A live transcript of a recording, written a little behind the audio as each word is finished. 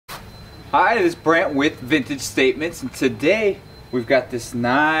Hi, this is Brent with Vintage Statements, and today we've got this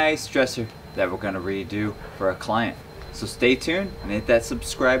nice dresser that we're going to redo for a client. So stay tuned and hit that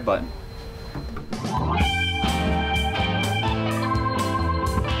subscribe button.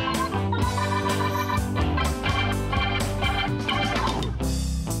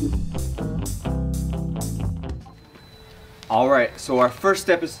 Alright, so our first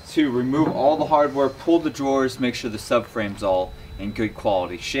step is to remove all the hardware, pull the drawers, make sure the subframe's all in good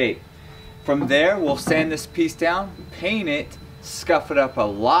quality shape. From there, we'll sand this piece down, paint it, scuff it up a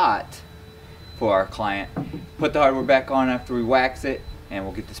lot for our client, put the hardware back on after we wax it, and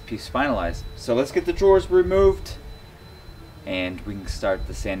we'll get this piece finalized. So let's get the drawers removed and we can start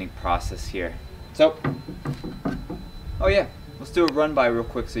the sanding process here. So, oh yeah, let's do a run by real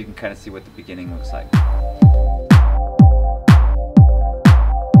quick so you can kind of see what the beginning looks like.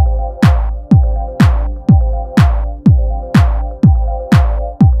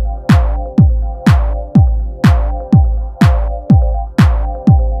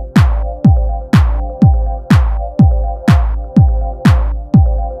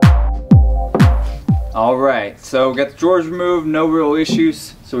 Alright, so we got the drawers removed, no real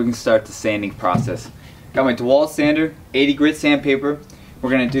issues, so we can start the sanding process. Got my DeWalt sander, 80 grit sandpaper. We're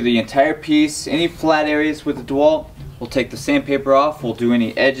going to do the entire piece, any flat areas with the DeWalt. We'll take the sandpaper off, we'll do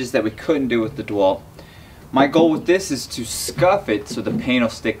any edges that we couldn't do with the DeWalt. My goal with this is to scuff it so the paint will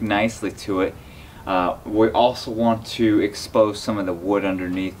stick nicely to it. We also want to expose some of the wood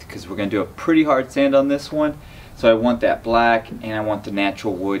underneath because we're going to do a pretty hard sand on this one. So I want that black and I want the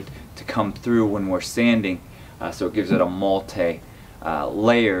natural wood to come through when we're sanding, so it gives it a multi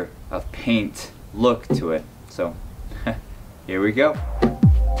layer of paint look to it. So here we go.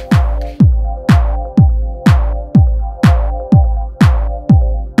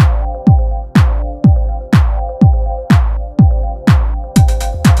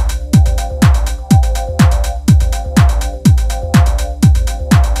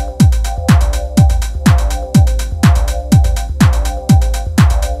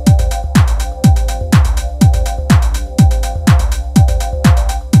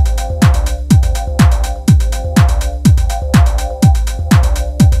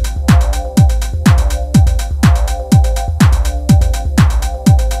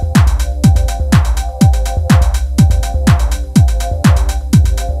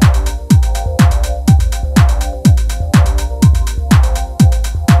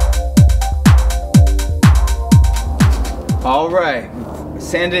 Alright,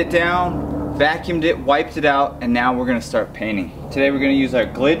 sanded it down, vacuumed it, wiped it out, and now we're going to start painting. Today we're going to use our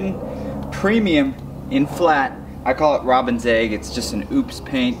Glidden Premium in flat. I call it Robin's Egg. It's just an oops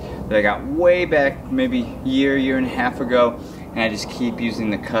paint that I got way back maybe a year and a half ago, and I just keep using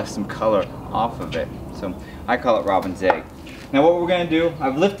the custom color off of it. So I call it Robin's Egg. Now what we're going to do,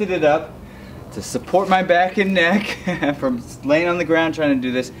 I've lifted it up to support my back and neck from laying on the ground trying to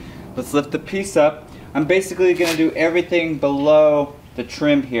do this. Let's lift the piece up. I'm basically going to do everything below the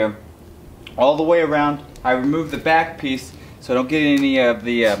trim here, all the way around. I remove the back piece so I don't get any of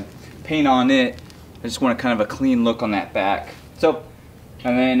the paint on it. I just want kind of a clean look on that back. So,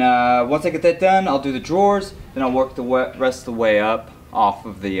 and then once I get that done, I'll do the drawers, then I'll work the rest of the way up off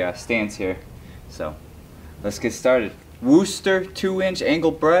of the stands here. So, let's get started. Worcester 2-inch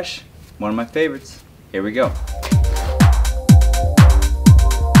angle brush, one of my favorites. Here we go.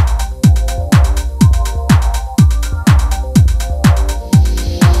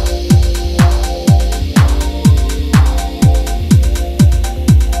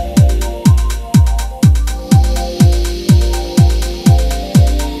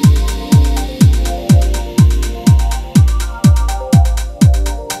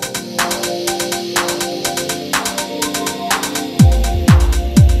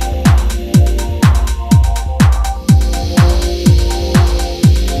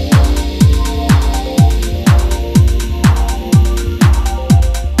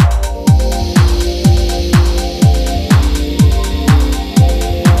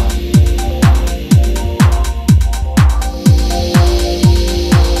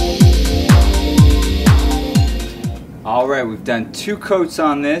 Alright, we've done 2 coats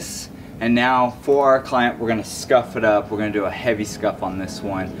on this, and now for our client we're going to scuff it up. We're going to do a heavy scuff on this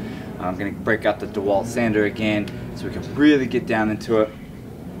one. I'm going to break out the DeWalt sander again so we can really get down into it.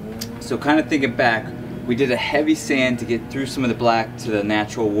 So kind of thinking back, we did a heavy sand to get through some of the black to the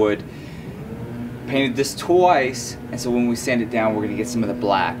natural wood. Painted this twice, and so when we sand it down we're going to get some of the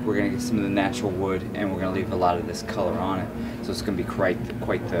black, we're going to get some of the natural wood, and we're going to leave a lot of this color on it. So it's going to be quite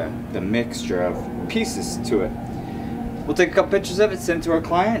the mixture of pieces to it. We'll take a couple pictures of it, send it to our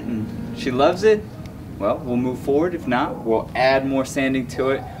client, and she loves it. well, we'll move forward. If not, we'll add more sanding to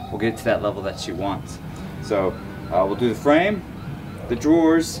it. We'll get it to that level that she wants. So we'll do the frame, the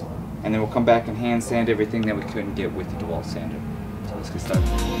drawers, and then we'll come back and hand sand everything that we couldn't get with the DeWalt sander. So let's get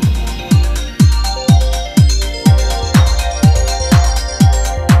started.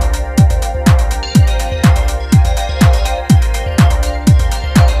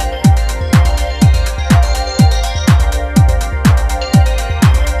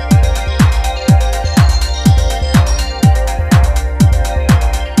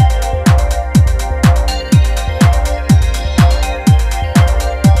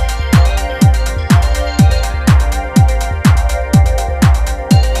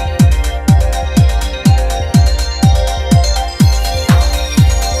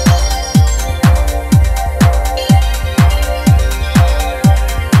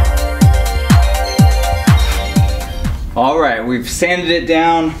 Alright, we've sanded it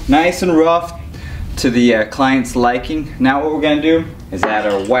down nice and rough to the client's liking. Now what we're going to do is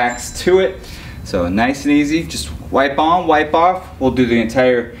add our wax to it. So nice and easy, just wipe on, wipe off. We'll do the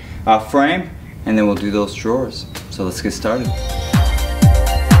entire frame, and then we'll do those drawers. So let's get started.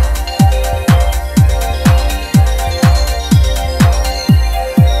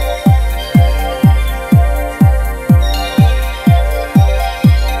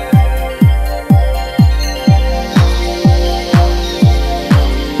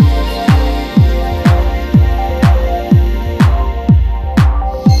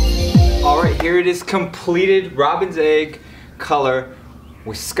 Here it is completed, robin's egg color.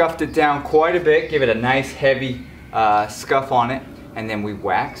 We scuffed it down quite a bit, give it a nice heavy scuff on it, and then we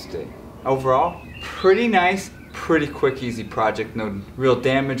waxed it. Overall, pretty nice, pretty quick, easy project. No real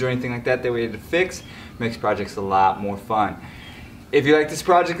damage or anything like that we had to fix. Makes projects a lot more fun. If you like this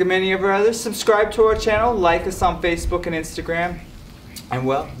project and many of our others, subscribe to our channel, like us on Facebook and Instagram, and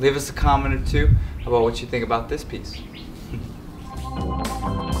well, leave us a comment or two about what you think about this piece.